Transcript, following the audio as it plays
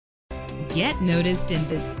Get noticed in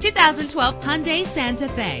this 2012 Hyundai Santa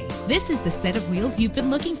Fe. This is the set of wheels you've been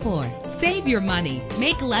looking for. Save your money.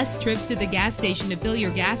 Make less trips to the gas station to fill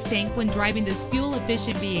your gas tank when driving this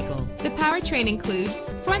fuel-efficient vehicle. The powertrain includes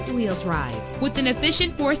front-wheel drive with an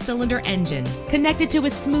efficient 4-cylinder engine connected to a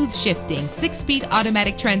smooth shifting 6-speed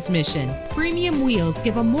automatic transmission. Premium wheels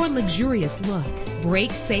give a more luxurious look.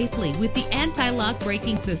 Brake safely with the anti-lock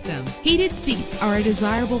braking system. Heated seats are a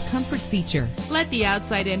desirable comfort feature. Let the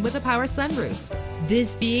outside in with a power sunroof.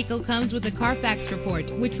 This vehicle comes with a Carfax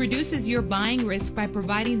report, which reduces your buying risk by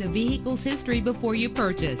providing the vehicle's history before you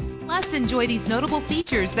purchase. Plus, enjoy these notable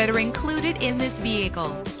features that are included in this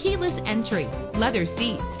vehicle: keyless entry, leather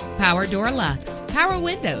seats, power door locks, power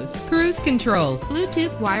windows, cruise control,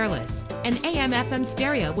 Bluetooth wireless, an AM/FM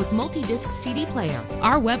stereo with multi-disc CD player.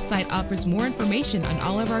 Our website offers more information on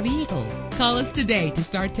all of our vehicles. Call us today to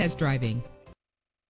start test driving.